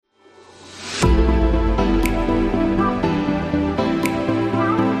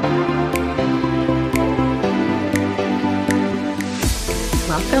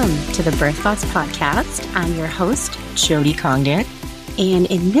to the Birth Thoughts Podcast. I'm your host, Jody Congdon. And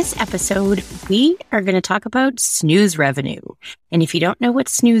in this episode, we are going to talk about snooze revenue. And if you don't know what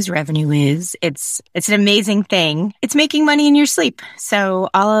snooze revenue is, it's an amazing thing. It's making money in your sleep. So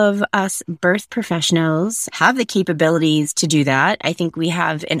all of us birth professionals have the capabilities to do that. I think we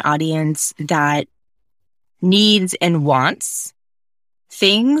have an audience that needs and wants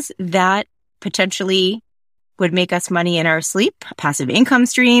things that potentially would make us money in our sleep, passive income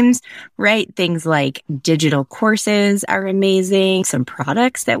streams, right? Things like digital courses are amazing. Some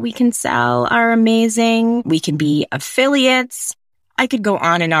products that we can sell are amazing. We can be affiliates. I could go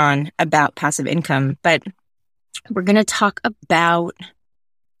on and on about passive income, but we're going to talk about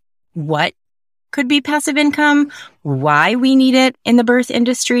what could be passive income, why we need it in the birth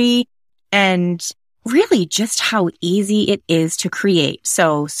industry, and really just how easy it is to create.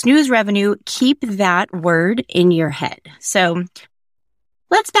 So snooze revenue, keep that word in your head. So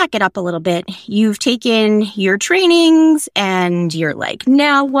let's back it up a little bit. You've taken your trainings and you're like,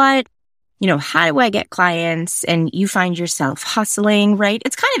 now what? How do I get clients? And you find yourself hustling, right?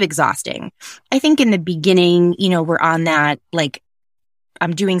 It's kind of exhausting. I think in the beginning, we're on that, like,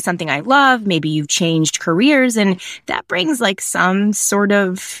 I'm doing something I love. Maybe you've changed careers and that brings like some sort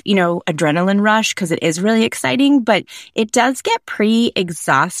of, adrenaline rush because it is really exciting, but it does get pretty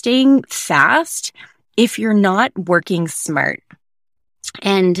exhausting fast if you're not working smart.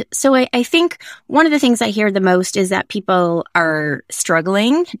 And so I think one of the things I hear the most is that people are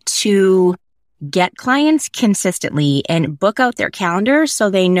struggling to get clients consistently and book out their calendar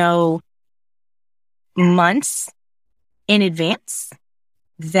so they know months in advance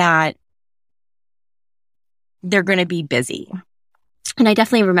that they're going to be busy. And I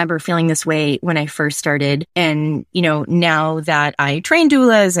definitely remember feeling this way when I first started. And, now that I train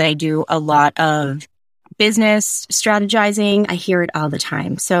doulas and I do a lot of business strategizing, I hear it all the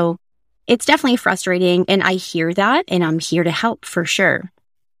time. So it's definitely frustrating. And I hear that and I'm here to help for sure.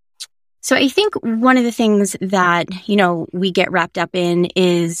 So I think one of the things that, we get wrapped up in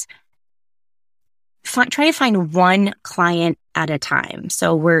is try to find one client at a time.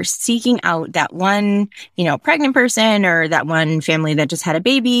 So we're seeking out that one, pregnant person or that one family that just had a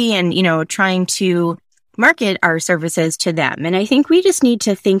baby and, trying to market our services to them. And I think we just need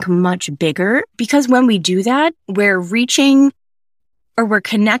to think much bigger because when we do that, we're reaching or we're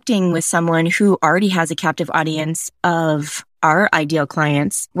connecting with someone who already has a captive audience of our ideal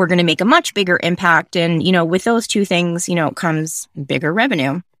clients. We're going to make a much bigger impact. And, with those two things, comes bigger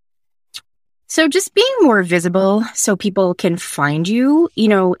revenue. So just being more visible so people can find you,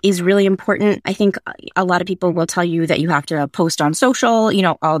 is really important. I think a lot of people will tell you that you have to post on social,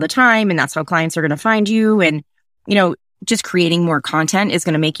 all the time, and that's how clients are going to find you. And, just creating more content is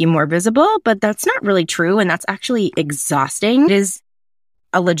going to make you more visible, but that's not really true. And that's actually exhausting. It is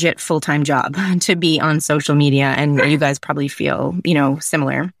a legit full-time job to be on social media. And you guys probably feel,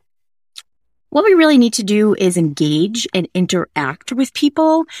 similar. What we really need to do is engage and interact with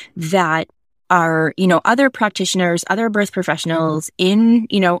people that are, other practitioners, other birth professionals in,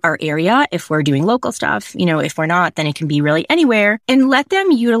 our area. If we're doing local stuff, if we're not, then it can be really anywhere, and let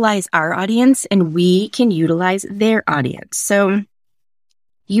them utilize our audience and we can utilize their audience. So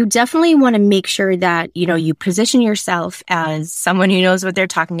you definitely want to make sure that, you position yourself as someone who knows what they're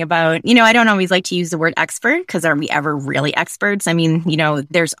talking about. I don't always like to use the word expert because are we ever really experts? I mean,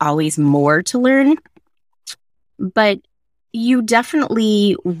 there's always more to learn, but you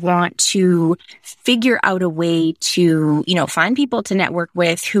definitely want to figure out a way to, find people to network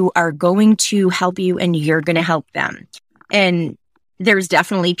with who are going to help you and you're going to help them. And there's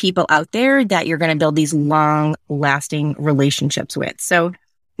definitely people out there that you're going to build these long-lasting relationships with. So,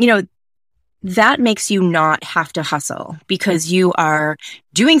 that makes you not have to hustle because you are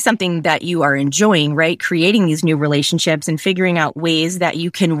doing something that you are enjoying, right? Creating these new relationships and figuring out ways that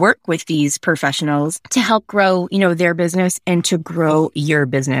you can work with these professionals to help grow, their business and to grow your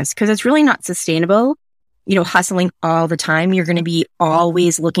business because it's really not sustainable. Hustling all the time. You're going to be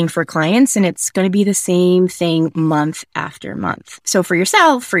always looking for clients and it's going to be the same thing month after month. So for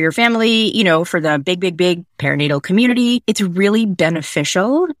yourself, for your family, for the big perinatal community, it's really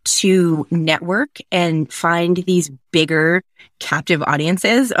beneficial to network and find these bigger captive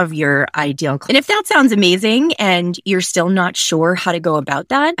audiences of your ideal client. And if that sounds amazing and you're still not sure how to go about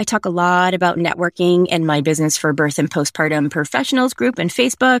that, I talk a lot about networking in my Business for Birth and Postpartum Professionals group and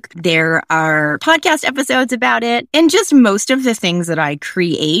Facebook. There are podcast episodes about it. And just most of the things that I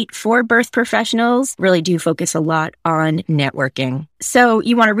create for birth professionals really do focus a lot on networking. So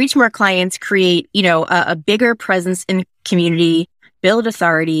you want to reach more clients, create, a bigger presence in the community, build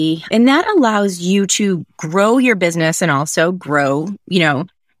authority, and that allows you to grow your business and also grow,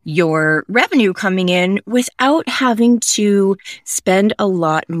 your revenue coming in without having to spend a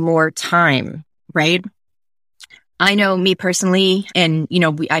lot more time, right? I know me personally, and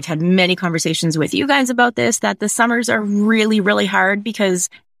I've had many conversations with you guys about this, that the summers are really, really hard because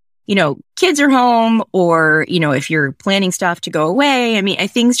kids are home, or, if you're planning stuff to go away. I mean,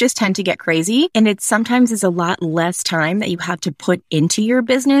 things just tend to get crazy, and it sometimes is a lot less time that you have to put into your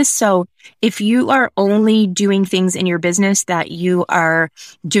business. So if you are only doing things in your business that you are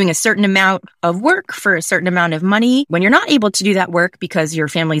doing a certain amount of work for a certain amount of money, when you're not able to do that work because your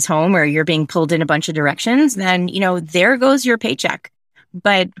family's home or you're being pulled in a bunch of directions, then, there goes your paycheck.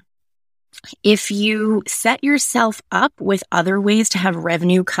 But if you set yourself up with other ways to have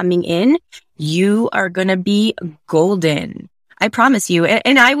revenue coming in, you are going to be golden. I promise you.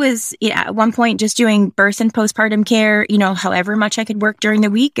 And I was at one point just doing birth and postpartum care, however much I could work during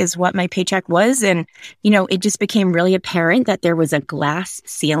the week is what my paycheck was. And, it just became really apparent that there was a glass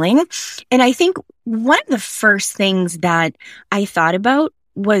ceiling. And I think one of the first things that I thought about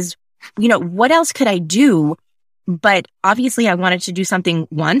was, what else could I do? But obviously I wanted to do something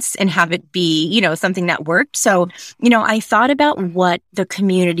once and have it be, something that worked. So, I thought about what the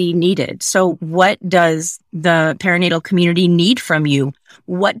community needed. So what does the perinatal community need from you?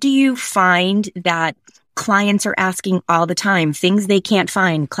 What do you find that clients are asking all the time? Things they can't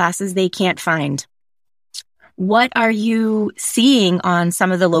find, classes they can't find. What are you seeing on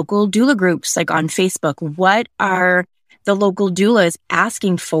some of the local doula groups, like on Facebook? What are the local doulas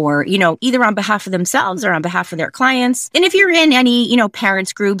asking for, either on behalf of themselves or on behalf of their clients? And if you're in any,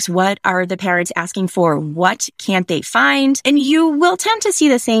 parents groups, what are the parents asking for? What can't they find? And you will tend to see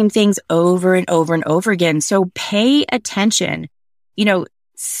the same things over and over and over again. So pay attention,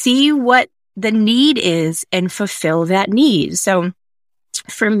 see what the need is and fulfill that need. So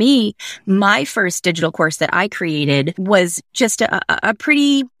for me, my first digital course that I created was just a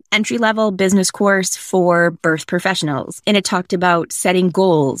pretty entry-level business course for birth professionals. And it talked about setting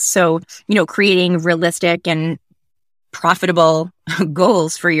goals. So, creating realistic and profitable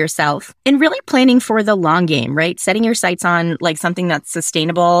goals for yourself and really planning for the long game, right? Setting your sights on like something that's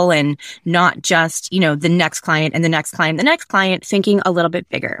sustainable and not just, the next client and the next client, thinking a little bit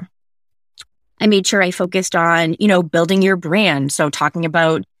bigger. I made sure I focused on, building your brand. So talking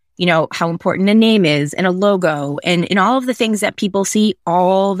about how important a name is and a logo and all of the things that people see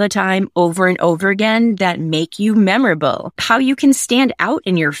all the time over and over again that make you memorable, how you can stand out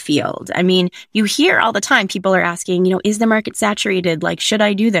in your field. I mean, you hear all the time people are asking, is the market saturated? Like, should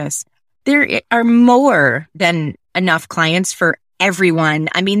I do this? There are more than enough clients for everyone.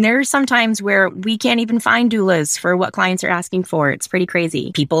 I mean, there are some times where we can't even find doulas for what clients are asking for. It's pretty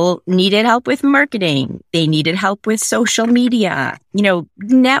crazy. People needed help with marketing. They needed help with social media,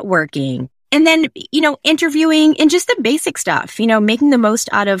 networking. And then, interviewing and just the basic stuff, making the most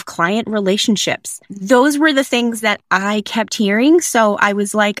out of client relationships. Those were the things that I kept hearing. So I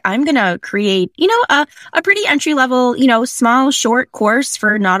was like, I'm going to create, a pretty entry level, small, short course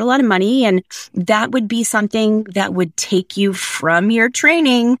for not a lot of money. And that would be something that would take you from your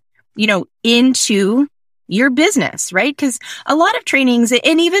training, into your business, right? Because a lot of trainings,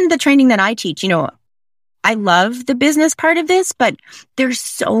 and even the training that I teach, I love the business part of this, but there's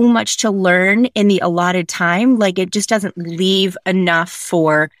so much to learn in the allotted time. Like it just doesn't leave enough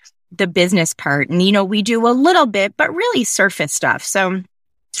for the business part. And, we do a little bit, but really surface stuff. So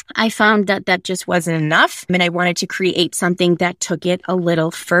I found that just wasn't enough. And I wanted to create something that took it a little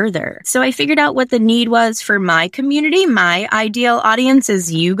further. So I figured out what the need was for my community. My ideal audience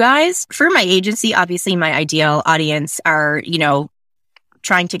is you guys. For my agency, obviously my ideal audience are,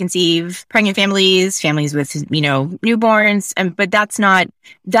 trying to conceive pregnant families with, newborns. But that's not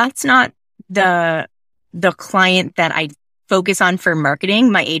the client that I focus on for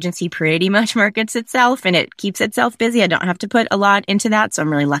marketing. My agency pretty much markets itself and it keeps itself busy. I don't have to put a lot into that. So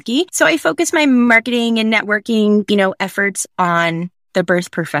I'm really lucky. So I focus my marketing and networking, efforts on the birth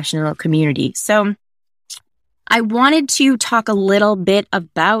professional community. So I wanted to talk a little bit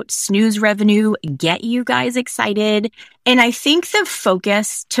about Snooze revenue, get you guys excited. And I think the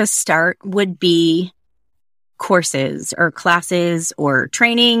focus to start would be courses or classes or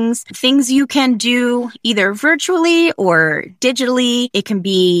trainings, things you can do either virtually or digitally. It can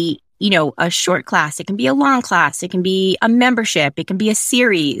be, a short class. It can be a long class. It can be a membership. It can be a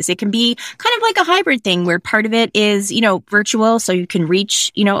series. It can be kind of like a hybrid thing where part of it is, virtual. So you can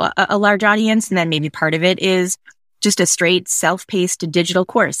reach, a large audience. And then maybe part of it is just a straight self-paced digital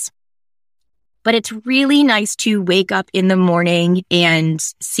course. But it's really nice to wake up in the morning and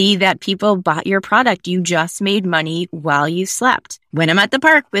see that people bought your product. You just made money while you slept. When I'm at the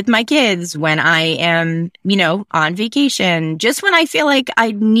park with my kids, when I am, on vacation, just when I feel like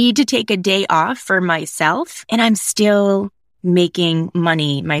I need to take a day off for myself and I'm still making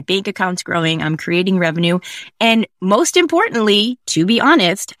money. My bank account's growing. I'm creating revenue. And most importantly, to be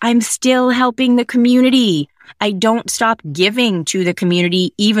honest, I'm still helping the community. I don't stop giving to the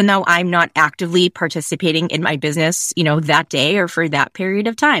community, even though I'm not actively participating in my business, that day or for that period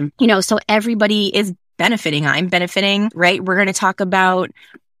of time. So everybody is benefiting. I'm benefiting, right? We're going to talk about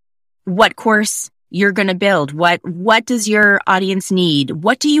what course you're going to build. What does your audience need?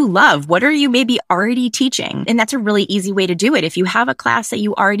 What do you love? What are you maybe already teaching? And that's a really easy way to do it. If you have a class that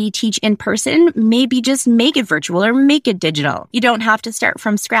you already teach in person, maybe just make it virtual or make it digital. You don't have to start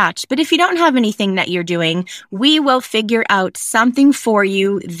from scratch. But if you don't have anything that you're doing, we will figure out something for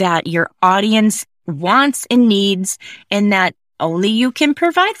you that your audience wants and needs and that only you can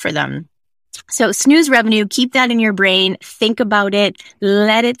provide for them. So snooze revenue, keep that in your brain, think about it,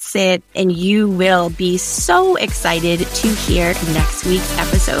 let it sit, and you will be so excited to hear next week's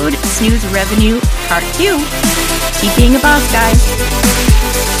episode, Snooze Revenue Part 2. Keep being a boss,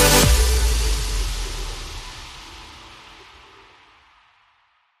 guys.